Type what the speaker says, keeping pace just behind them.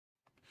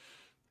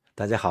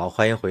大家好，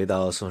欢迎回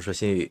到宋说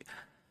新语。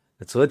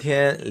昨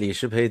天李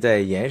石培在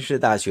延世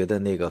大学的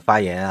那个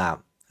发言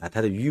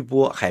他的余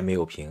波还没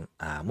有平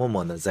默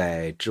默呢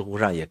在知乎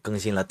上也更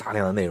新了大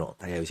量的内容，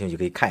大家有兴趣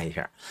可以看一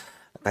下。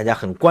大家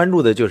很关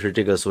注的就是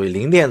这个所谓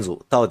零电阻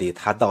到底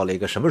它到了一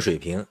个什么水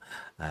平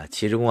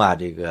其中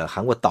这个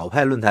韩国岛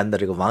派论坛的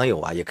这个网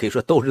友也可以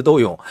说斗智斗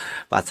勇，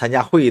把参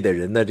加会议的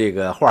人的这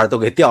个话都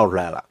给调出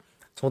来了。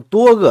从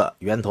多个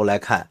源头来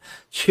看，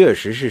确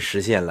实是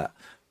实现了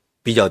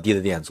比较低的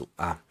电阻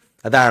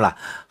当然了，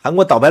韩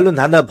国岛派论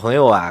坛的朋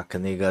友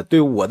对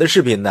我的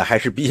视频呢还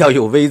是比较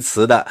有微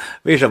词的。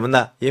为什么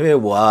呢？因为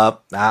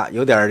我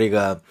有点这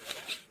个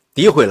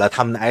诋毁了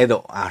他们的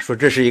idol说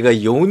这是一个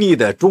油腻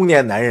的中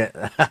年男人，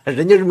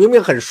人家是明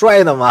明很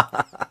帅的嘛。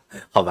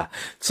好吧，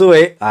作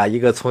为一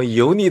个从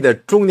油腻的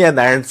中年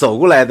男人走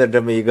过来的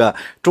这么一个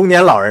中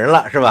年老人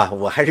了，是吧？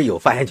我还是有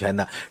发言权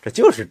的，这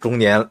就是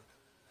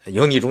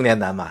油腻中年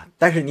男嘛。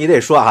但是你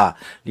得说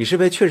李石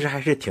培确实还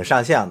是挺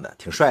上相的，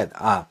挺帅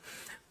的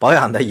保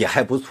养的也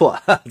还不错，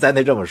咱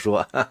得这么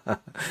说。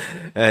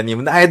你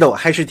们的爱豆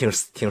还是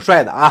挺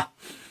帅的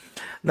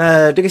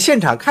那这个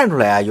现场看出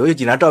来有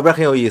几张照片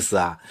很有意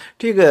思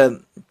这个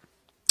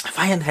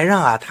发言台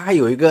上它还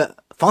有一个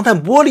防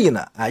弹玻璃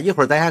呢一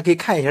会儿大家可以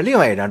看一下另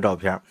外一张照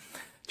片，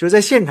就是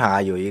在现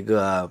场有一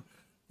个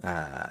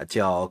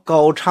叫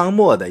高昌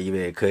默的一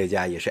位科学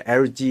家，也是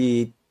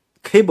LS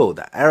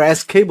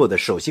Cable 的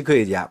首席科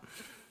学家。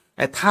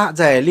他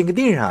在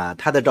LinkedIn 上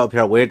他的照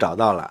片我也找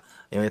到了，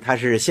因为他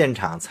是现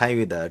场参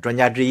与的专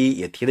家之一，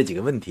也提了几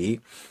个问题。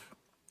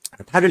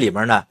他这里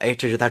边呢，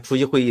这是他出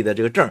席会议的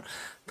这个证，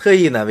特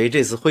意呢为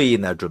这次会议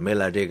呢准备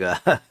了这个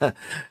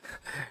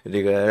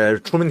这个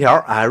出门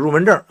条入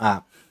门证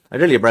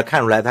这里边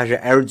看出来他是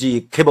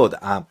LG Cable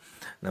的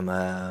那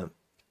么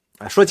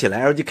说起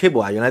来 LG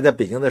Cable原来在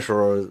北京的时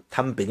候，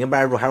他们北京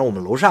办事处还是我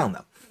们楼上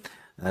的。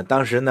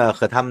当时呢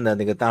和他们的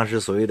那个当时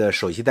所谓的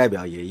首席代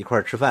表也一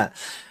块吃饭，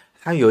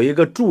他有一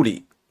个助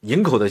理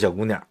营口的小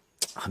姑娘，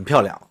很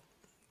漂亮。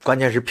关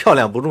键是漂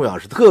亮不重要，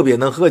是特别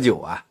能喝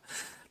酒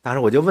当时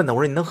我就问他，我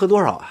说你能喝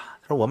多少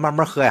他说我慢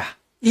慢喝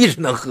一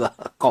直能喝。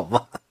好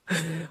吧，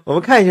我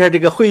们看一下这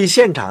个会议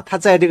现场，他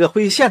在这个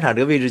会议现场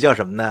这个位置叫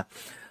什么呢？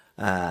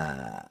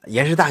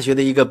延世大学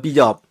的一个比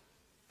较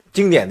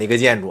经典的一个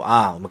建筑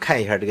我们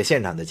看一下这个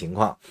现场的情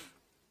况。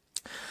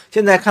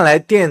现在看来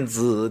电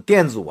阻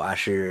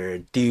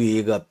是低于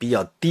一个比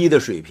较低的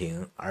水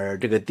平，而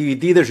这个低于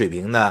低的水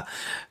平呢，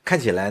看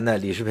起来呢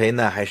李石培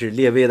呢还是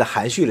略微的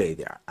含蓄了一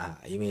点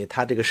因为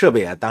他这个设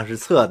备当时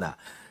测呢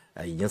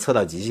已经测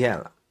到极限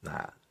了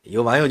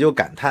有网友就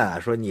感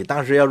叹说你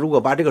当时如果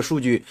把这个数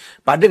据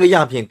把这个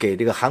样品给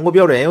这个韩国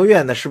标准研究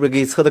院呢，是不是可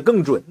以测得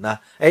更准呢？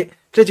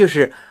这就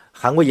是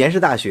韩国延世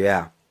大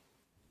学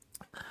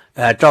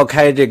召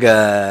开这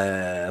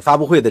个发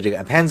布会的这个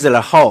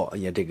Appenzler Hall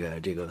也这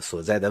个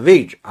所在的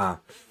位置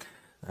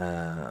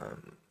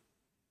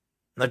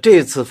那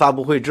这次发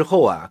布会之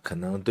后可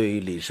能对于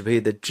李石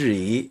培的质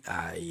疑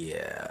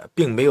也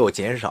并没有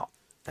减少。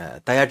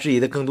大家质疑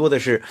的更多的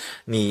是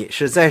你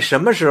是在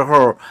什么时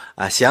候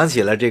想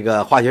起了这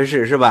个化学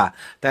式，是吧？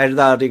大家知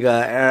道这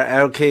个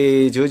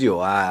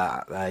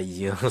LK99已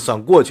经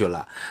算过去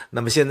了，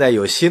那么现在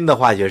有新的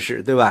化学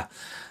式，对吧？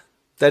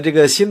在这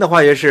个新的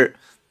化学式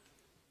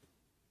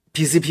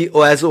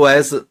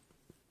PCP-OSOS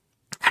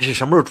它是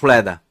什么时候出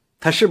来的？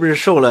它是不是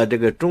受了这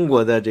个中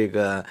国的这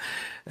个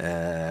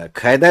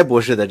可爱呆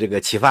博士的这个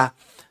启发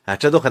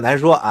这都很难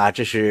说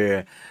这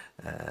是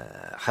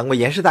韩国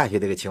延世大学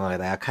的一个情况，给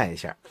大家看一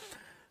下。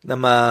那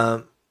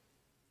么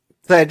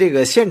在这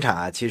个现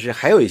场其实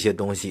还有一些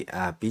东西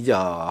比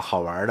较好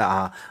玩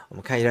的我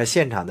们看一下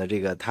现场的这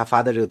个他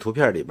发的这个图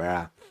片里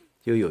边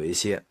就有一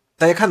些，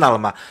大家看到了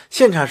吗？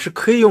现场是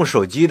可以用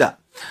手机的，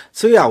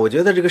所以我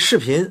觉得这个视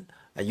频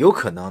有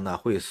可能呢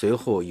会随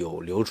后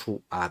有流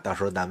出到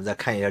时候咱们再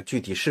看一下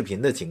具体视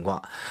频的情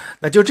况。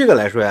那就这个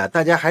来说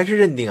大家还是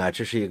认定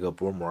这是一个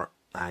薄膜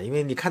因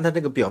为你看它这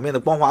个表面的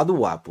光滑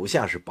度不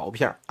像是薄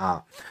片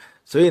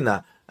所以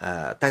呢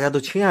大家都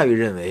倾向于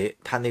认为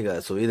它那个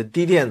所谓的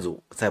低电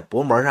阻在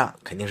薄膜上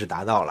肯定是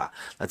达到了。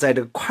在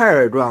这个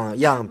块状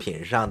样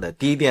品上的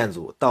低电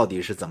阻到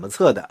底是怎么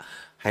测的，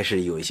还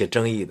是有一些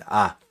争议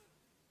的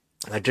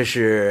这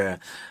是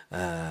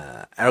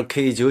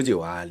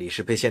LK99李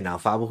石培现场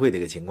发布会的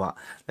一个情况。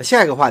那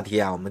下一个话题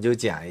我们就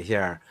讲一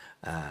下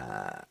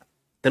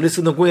德累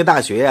斯顿工业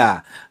大学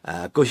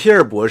苟希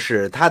尔博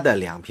士他的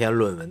2篇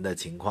论文的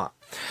情况。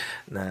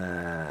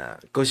那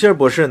苟希尔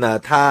博士呢，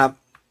他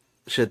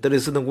是德累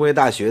斯顿工业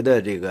大学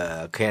的这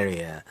个科研人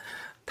员，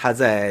他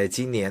在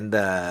今年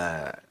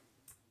的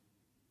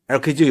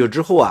LK99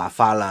 之后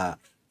发了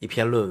一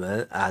篇论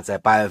文在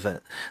8月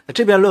份。那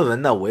这篇论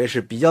文呢，我也是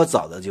比较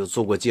早的就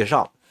做过介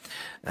绍，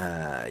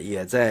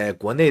也在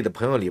国内的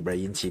朋友里边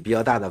引起比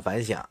较大的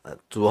反响。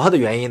主要的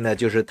原因呢，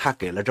就是他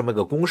给了这么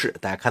个公式，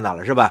大家看到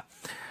了是吧？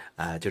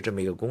就这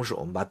么一个公式，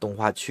我们把动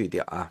画去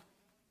掉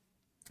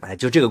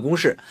就这个公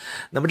式。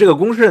那么这个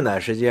公式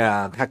呢，实际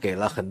上它给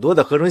了很多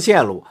的合成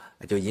线路，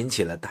就引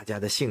起了大家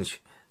的兴趣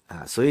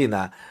所以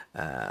呢，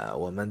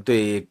我们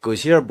对苟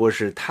希尔博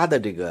士他的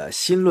这个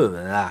新论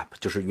文啊，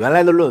就是原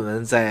来的论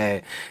文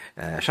在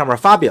上面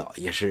发表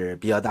也是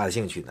比较大的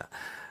兴趣的。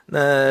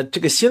那这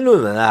个新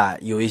论文啊，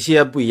有一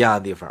些不一样的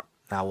地方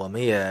啊，我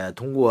们也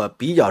通过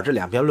比较这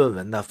2篇论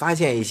文呢，发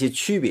现一些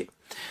区别。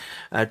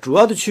主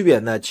要的区别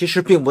呢，其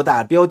实并不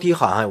大，标题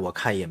好像我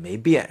看也没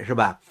变，是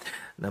吧？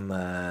那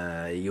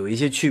么有一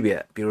些区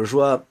别，比如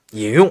说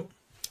引用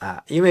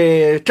啊，因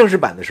为正式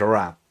版的时候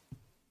啊，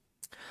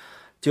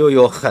就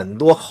有很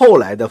多后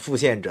来的复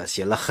现者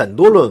写了很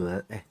多论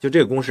文，就这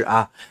个公式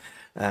啊，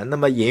那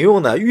么引用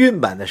呢，预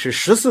印版的是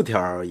14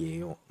条引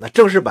用，那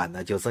正式版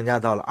呢就增加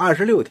到了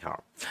26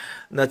条。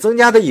那增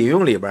加的引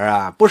用里边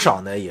啊，不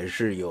少呢也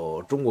是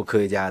有中国科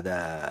学家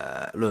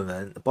的论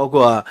文，包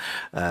括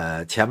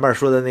前面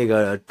说的那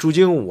个朱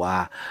经武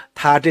啊，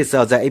他这次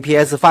要在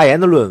APS 发言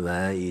的论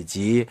文，以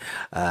及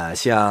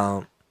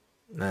像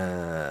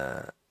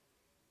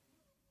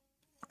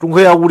中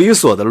科院物理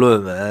所的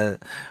论文、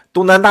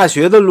东南大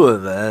学的论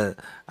文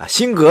啊、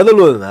辛格的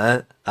论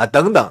文啊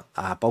等等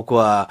啊，包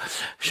括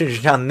甚至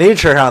像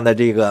Nature 上的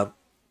这个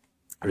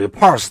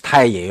reports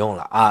他也引用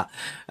了啊，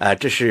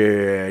这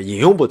是引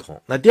用不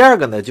同。那第二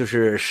个呢，就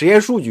是实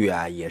验数据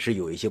啊，也是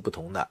有一些不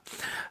同的。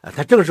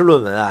它正式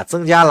论文啊，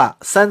增加了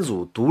3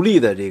组独立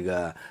的这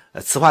个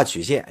磁化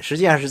曲线，实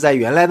际上是在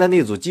原来的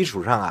那组基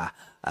础上啊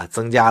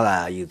增加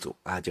了1组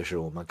啊，就是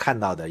我们看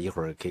到的，一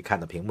会儿可以看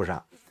到屏幕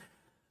上。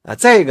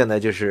再一个呢，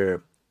就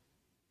是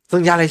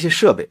增加了一些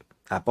设备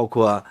啊，包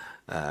括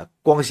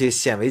光学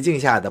显微镜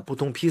下的不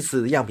同批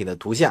次样品的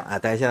图像啊，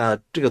大家现在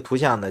这个图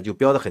像呢就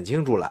标得很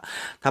清楚了，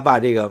它把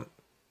这个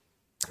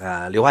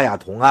硫化亚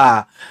铜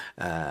啊、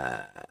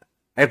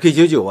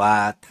LK99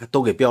啊，它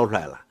都给标出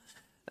来了。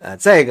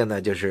再一个呢，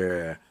就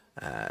是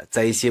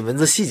在一些文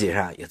字细节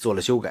上也做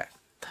了修改。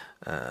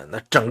那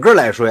整个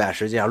来说呀，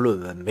实际上论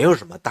文没有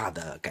什么大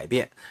的改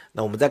变。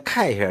那我们再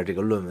看一下这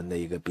个论文的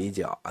一个比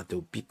较啊，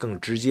就更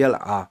直接了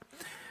啊。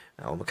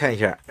我们看一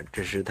下，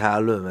这是他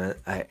论文，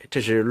这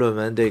是论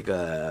文这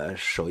个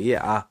首页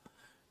啊，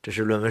这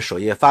是论文首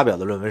页发表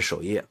的论文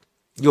首页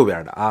右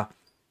边的啊。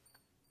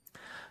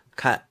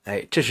看，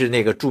这是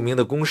那个著名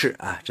的公式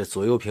啊，这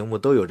左右屏幕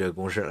都有这个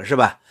公式了，是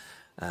吧？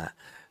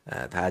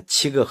它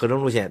7个合成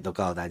路线都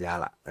告诉大家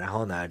了。然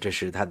后呢，这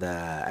是它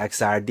的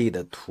XRD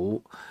的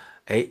图。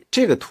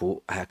这个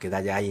图给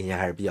大家印象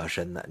还是比较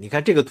深的。你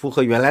看这个图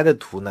和原来的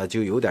图呢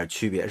就有点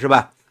区别，是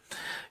吧？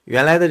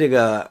原来的这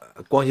个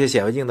光学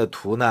显微镜的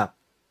图呢，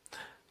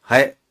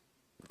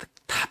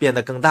它变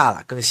得更大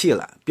了、更细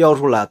了，标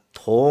出了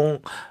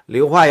铜、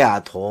硫化亚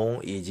铜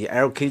以及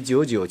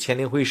LK99 铅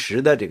磷灰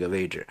石的这个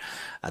位置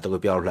啊，都给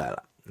标出来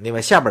了。另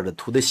外下边的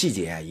图的细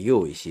节也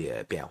有一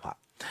些变化。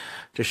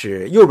这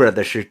是右边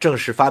的是正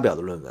式发表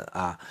的论文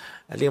啊。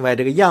另外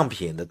这个样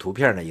品的图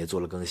片呢也做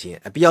了更新，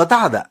比较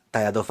大的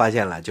大家都发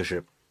现了，就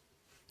是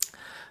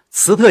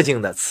磁特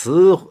性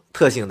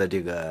的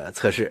这个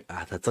测试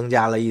啊，它增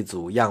加了1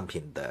组样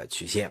品的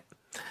曲线。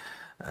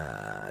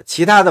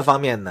其他的方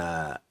面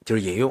呢，就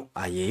是引用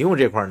啊，引用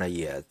这块呢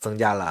也增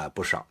加了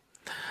不少。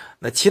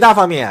那其他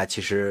方面啊，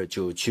其实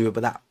就区别不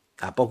大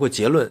啊，包括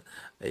结论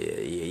也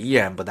依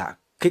然不大。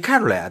可以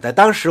看出来啊，在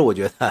当时我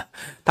觉得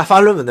他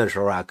发论文的时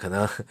候啊，可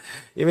能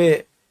因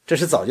为这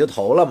是早就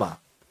投了嘛，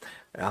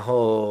然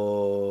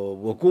后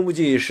我估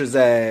计是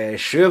在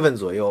10月份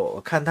左右，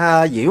我看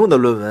他引用的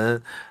论文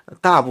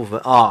大部分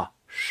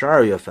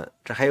12月份，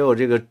这还有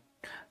这个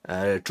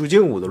朱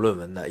经武的论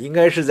文呢，应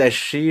该是在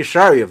11、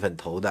12月份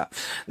投的。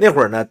那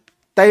会儿呢，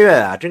呆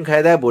院啊，甄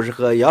凯呆博士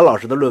和姚老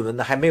师的论文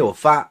呢还没有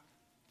发，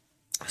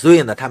所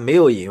以呢，他没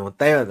有引用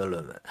呆院的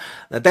论文。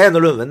那呆院的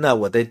论文呢，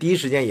我在第一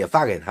时间也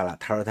发给他了，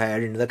他说他也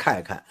认真的看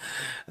一看。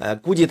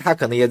估计他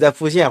可能也在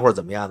复现或者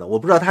怎么样的，我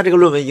不知道他这个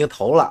论文已经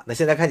投了。那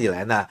现在看起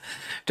来呢，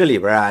这里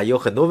边啊有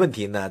很多问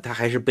题呢，他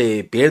还是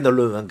被别人的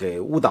论文给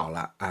误导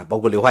了啊，包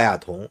括硫化亚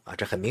铜啊，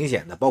这很明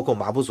显的，包括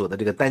马普索的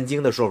这个单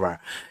晶的说法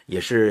也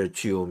是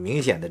具有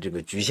明显的这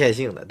个局限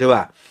性的，对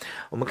吧？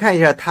我们看一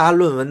下他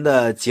论文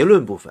的结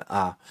论部分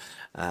啊，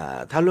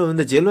他论文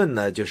的结论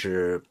呢就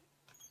是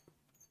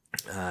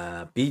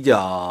比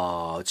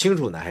较清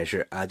楚呢，还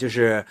是就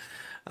是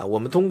我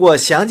们通过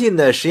详尽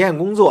的实验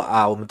工作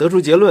啊，我们得出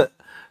结论，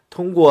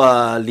通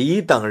过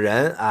李等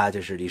人啊，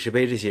就是李石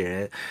培这些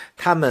人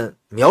他们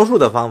描述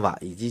的方法，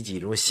以及几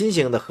种新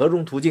型的合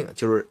成途径，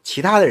就是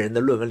其他的人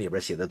的论文里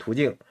边写的途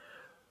径，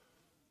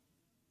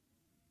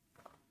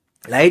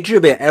来制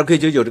备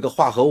LK99 这个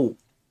化合物，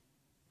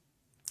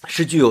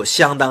是具有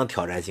相当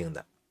挑战性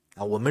的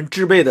啊。我们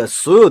制备的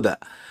所有的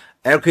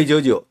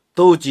LK99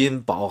 都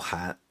仅包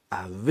含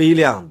微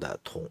量的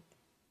铜，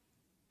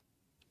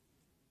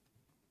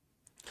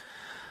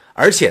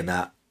而且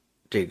呢，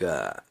这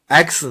个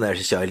X 呢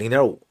是小于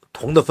 0.5，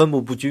 铜的分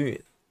布不均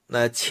匀。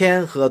那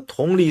铅和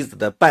铜离子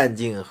的半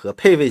径和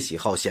配位喜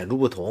好显著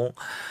不同，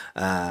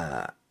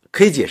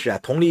可以解释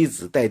铜离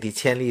子代替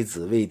铅离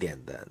子位点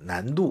的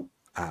难度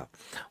啊。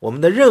我们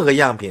的任何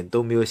样品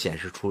都没有显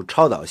示出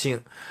超导性，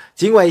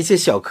尽管一些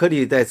小颗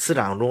粒在磁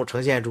场中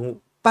呈现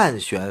出半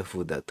悬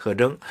浮的特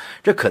征，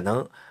这可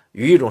能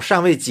与一种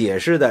尚未解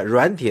释的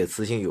软铁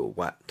磁性有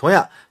关。同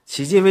样，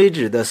迄今为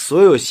止的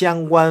所有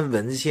相关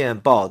文献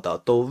报道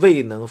都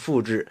未能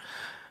复制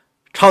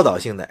超导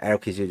性的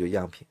LK99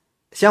 样品。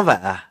相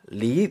反啊，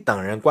李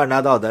等人观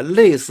察到的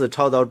类似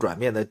超导转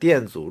变的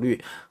电阻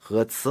率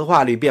和磁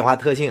化率变化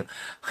特性，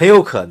很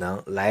有可能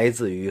来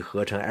自于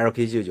合成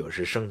LK99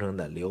 时生成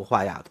的硫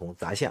化亚铜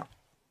杂项。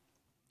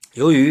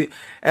由于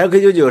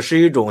LK99 是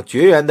一种绝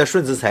缘的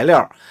顺磁材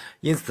料，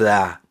因此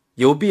啊，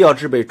有必要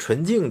制备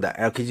纯净的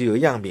LK99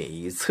 样品，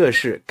以测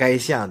试该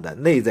项的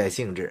内在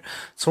性质，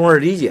从而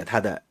理解它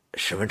的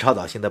室温超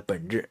导性的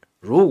本质。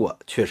如果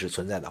确实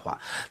存在的话，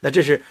那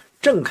这是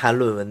正刊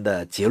论文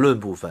的结论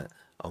部分。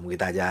我们给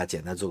大家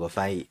简单做个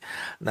翻译。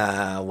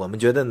那我们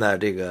觉得呢，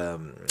这个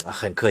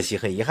很可惜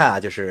很遗憾啊，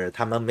就是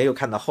他们没有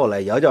看到后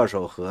来姚教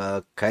授和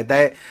可爱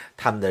呆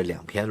他们的2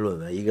篇论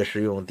文，一个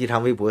是用低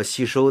长微波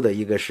吸收的，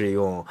一个是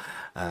用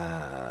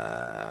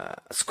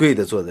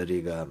Seok-bae 做的这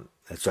个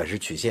转时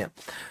曲线。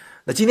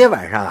那今天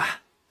晚上啊，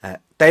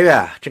呆院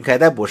啊，这可爱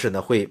呆博士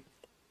呢会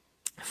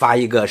发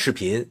一个视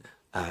频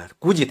啊，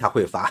估计他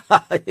会发，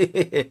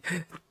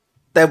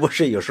呆博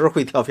士有时候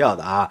会跳票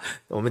的啊，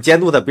我们监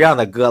督他不让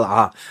他割了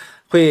啊。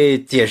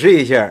会解释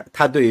一下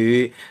他对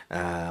于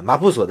马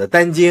普索的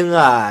单晶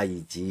啊，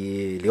以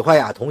及硫化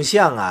亚铜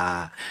项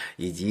啊，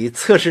以及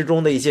测试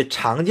中的一些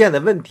常见的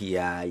问题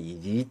啊，以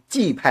及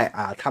技派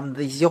啊他们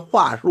的一些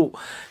话术，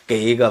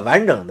给一个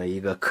完整的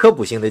一个科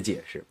普性的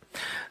解释。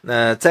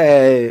那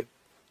在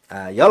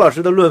姚老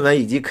师的论文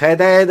以及可爱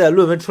呆的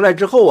论文出来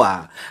之后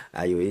啊，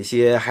有一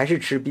些还是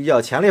持比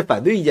较强烈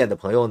反对意见的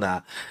朋友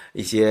呢，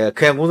一些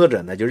科研工作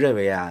者呢就认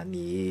为啊，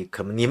你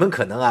们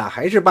可能啊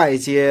还是把一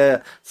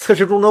些测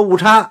试中的误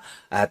差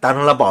当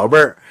成了宝贝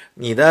儿，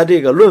你的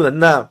这个论文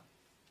呢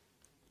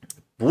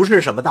不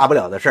是什么大不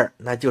了的事儿，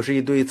那就是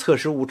一堆测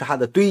试误差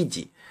的堆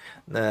积。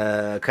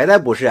那可爱呆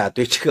博士啊，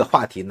对这个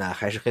话题呢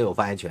还是很有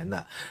发言权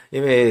的，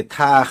因为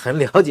他很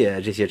了解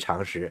这些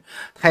常识，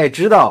他也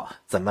知道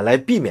怎么来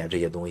避免这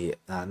些东西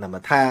啊。那么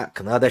他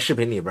可能要在视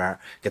频里边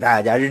给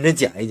大家认真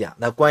讲一讲。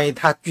那关于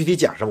他具体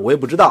讲什么，我也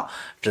不知道，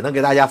只能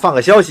给大家放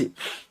个消息，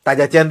大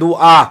家监督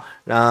啊，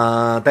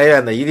让呆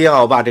院呢一定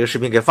要把这个视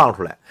频给放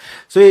出来。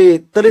所以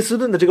德累斯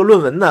顿的这个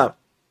论文呢，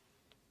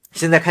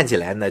现在看起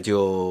来呢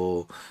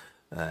就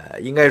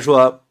应该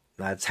说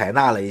采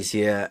纳了一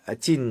些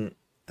近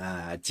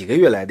几个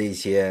月来的一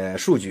些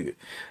数据，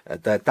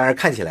当然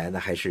看起来呢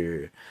还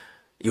是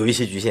有一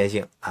些局限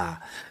性啊。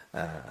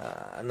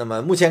那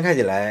么目前看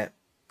起来，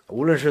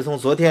无论是从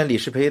昨天李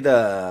石培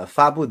的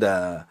发布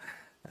的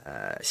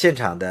现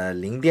场的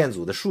零电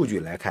阻的数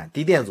据来看，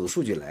低电阻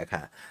数据来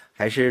看，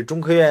还是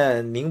中科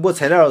院宁波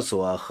材料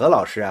所何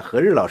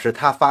日老师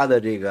他发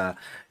的这个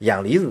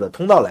氧离子的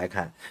通道来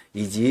看，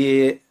以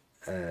及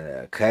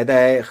可爱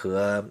呆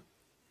和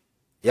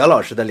姚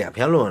老师的2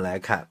篇论文来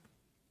看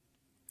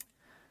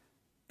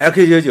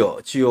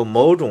，LK99 具有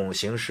某种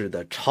形式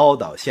的超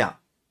导向，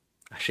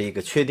是一个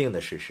确定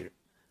的事实。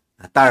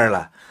当然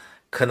了，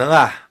可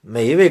能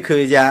每一位科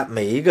学家，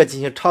每一个进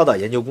行超导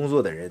研究工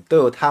作的人都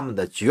有他们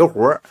的绝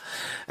活。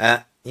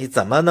你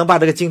怎么能把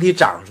这个晶体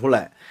长出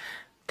来？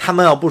他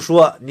们要不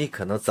说，你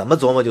可能怎么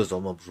琢磨就琢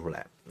磨不出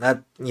来。那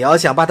你要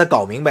想把它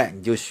搞明白，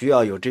你就需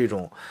要有这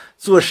种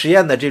做实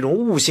验的这种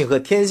悟性和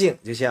天性。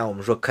就像我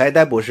们说可爱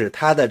呆博士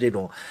他的这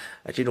种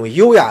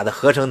优雅的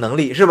合成能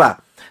力，是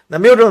吧？那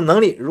没有这种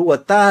能力，如果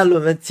单按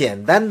论文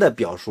简单的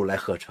表述来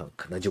合成，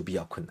可能就比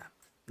较困难。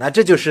那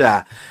这就是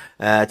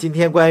今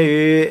天关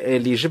于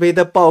李石培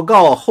的报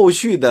告后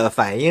续的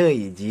反应，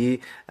以及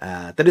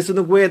德累斯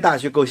顿工业大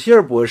学苟希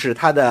尔博士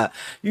他的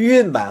预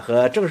印版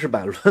和正式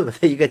版论文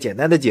的一个简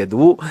单的解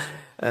读。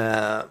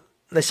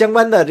那相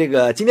关的这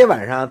个今天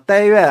晚上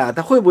呆院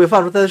他会不会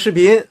放出他的视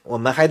频，我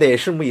们还得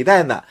拭目以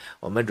待呢。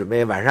我们准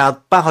备晚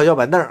上搬好小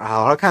板凳，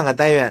好好看看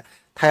呆院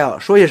他要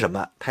说些什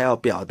么，他要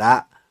表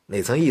达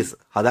哪层意思。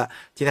好的，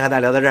今天和大家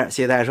聊到这儿，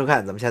谢谢大家收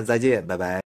看，咱们下次再见，拜拜。